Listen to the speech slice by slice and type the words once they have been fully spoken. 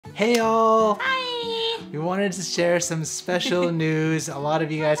Hey y'all! Hi! We wanted to share some special news. A lot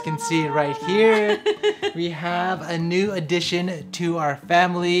of you guys can see it right here. We have a new addition to our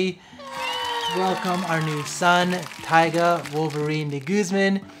family. Welcome our new son, Taiga Wolverine de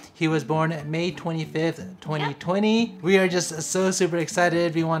Guzman. He was born May 25th, 2020. We are just so super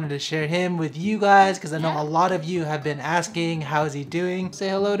excited. We wanted to share him with you guys because I know a lot of you have been asking, how's he doing? Say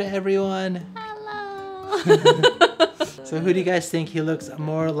hello to everyone. Hello! So who do you guys think he looks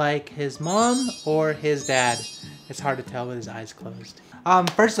more like, his mom or his dad? It's hard to tell with his eyes closed.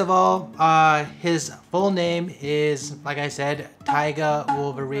 First of all, his full name is, like I said, Taiga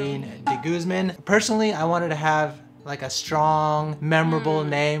Wolverine de Guzman. Personally, I wanted to have like a strong, memorable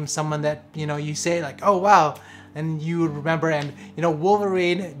name, someone that, you know, you say like, oh wow, and you would remember, and you know,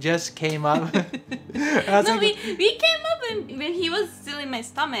 Wolverine just came up. No, like, we came up when he was still in my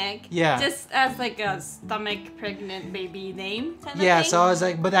stomach. Yeah. Just as like a stomach pregnant baby name kind of thing. So I was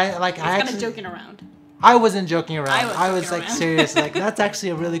like, but I was kind of joking around. I wasn't joking around. I was like around. serious. Like that's actually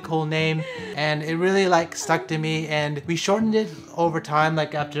a really cool name, and it really like stuck to me. And we shortened it over time.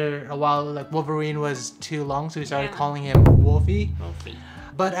 Like after a while, like Wolverine was too long, so we started calling him Wolfy. Wolfy.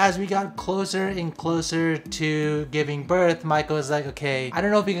 But as we got closer and closer to giving birth, Michael was like, okay, I don't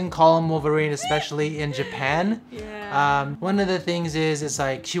know if we can call him Wolverine, especially in Japan. One of the things is, it's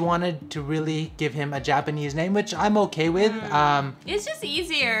like she wanted to really give him a Japanese name, which I'm okay with. It's just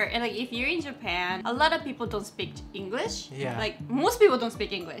easier, and like if you're in Japan, a lot of people don't speak English. Yeah. Like most people don't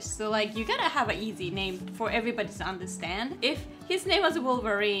speak English, so like you gotta have an easy name for everybody to understand. If his name was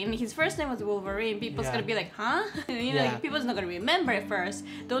Wolverine, his first name was Wolverine, people's gonna be like, huh? You know, like, people's not gonna remember it first.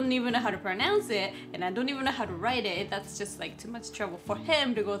 Don't even know how to pronounce it, and I don't even know how to write it. That's just like too much trouble for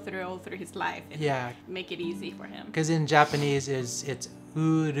him to go through all through his life and make it easy for him. Because in Japanese it's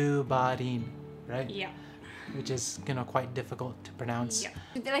urubarin, right? Yeah. Which is, you know, quite difficult to pronounce. Yeah.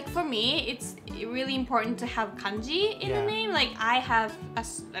 Like for me, it's really important to have kanji in the name. Like I have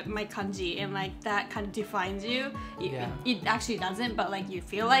my kanji, and like that kind of defines you. It actually doesn't, but like you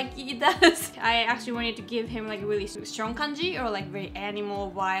feel like it does. I actually wanted to give him like a really strong kanji, or like very animal,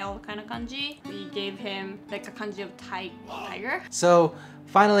 wild kind of kanji. We gave him like a kanji of tiger. So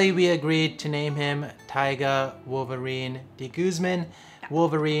finally, we agreed to name him Taiga Wolverine de Guzman.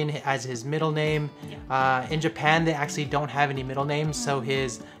 Wolverine as his middle name. In Japan, they actually don't have any middle names, so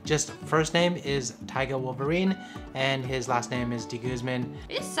his just first name is Taiga Wolverine, and his last name is de Guzman.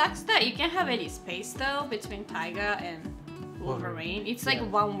 It sucks that you can't have any space though between Taiga and Wolverine. It's like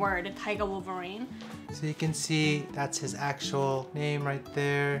one word, Taiga Wolverine. So you can see that's his actual name right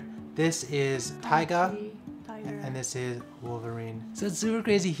there. This is Taiga. And this is Wolverine. So it's super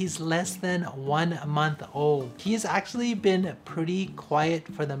crazy. He's less than 1 month old. He's actually been pretty quiet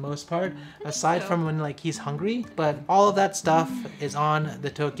for the most part, aside from when like he's hungry. But all of that stuff is on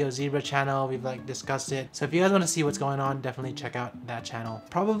the Tokyo Zebra channel. We've like discussed it. So if you guys want to see what's going on, definitely check out that channel.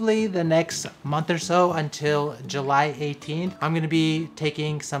 Probably the next month or so until July 18th, I'm going to be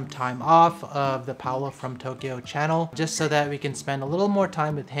taking some time off of the Paolo from Tokyo channel, just so that we can spend a little more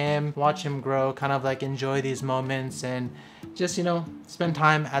time with him, watch him grow, kind of like enjoy these moments and just, you know, spend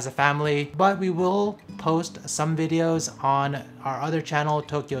time as a family. But we will post some videos on our other channel,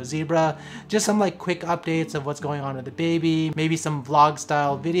 Tokyo Zebra, just some like quick updates of what's going on with the baby, maybe some vlog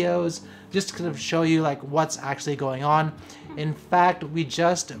style videos, just to kind of show you like what's actually going on. In fact, we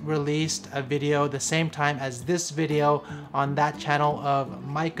just released a video the same time as this video on that channel of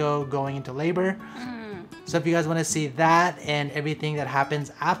Maiko going into labor. So if you guys want to see that and everything that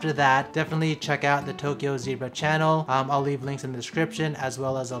happens after that, definitely check out the Tokyo Zebra channel. I'll leave links in the description, as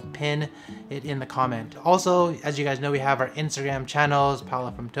well as I'll pin it in the comment. Also, as you guys know, we have our Instagram channels,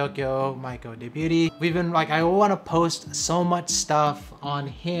 Paolo from Tokyo, Maiko de Beauty. We've been like, I want to post so much stuff on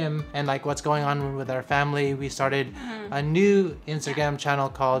him and like what's going on with our family. We started a new Instagram channel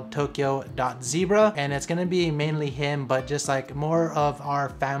called Tokyo.Zebra, and it's gonna be mainly him, but just like more of our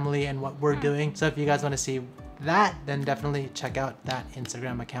family and what we're doing. So if you guys want to see that, then definitely check out that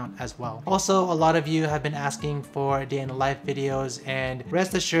Instagram account as well. Also, a lot of you have been asking for day in the life videos, and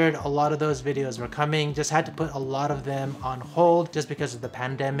rest assured, a lot of those videos were coming. Just had to put a lot of them on hold just because of the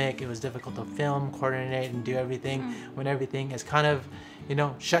pandemic. It was difficult to film, coordinate, and do everything when everything is kind of, you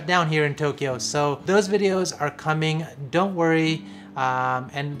know, shut down here in Tokyo. So those videos are coming, don't worry.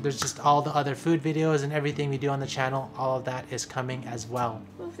 And there's just all the other food videos and everything we do on the channel. All of that is coming as well.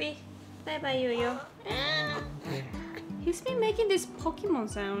 Wolfy, bye bye yo-yo. He's been making this Pokemon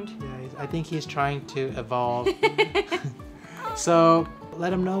sound. Yeah, I think he's trying to evolve. So Let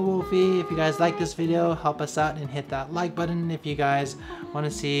them know, Wolfy. If you guys like this video, help us out and hit that like button. If you guys want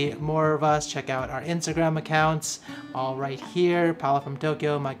to see more of us, check out our Instagram accounts, all right here. Paolo from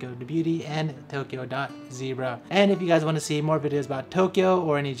Tokyo, Mako to Beauty, and Tokyo.Zebra. And if you guys want to see more videos about Tokyo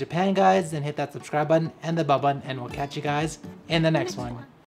or any Japan guides, then hit that subscribe button and the bell button, and we'll catch you guys in the next one.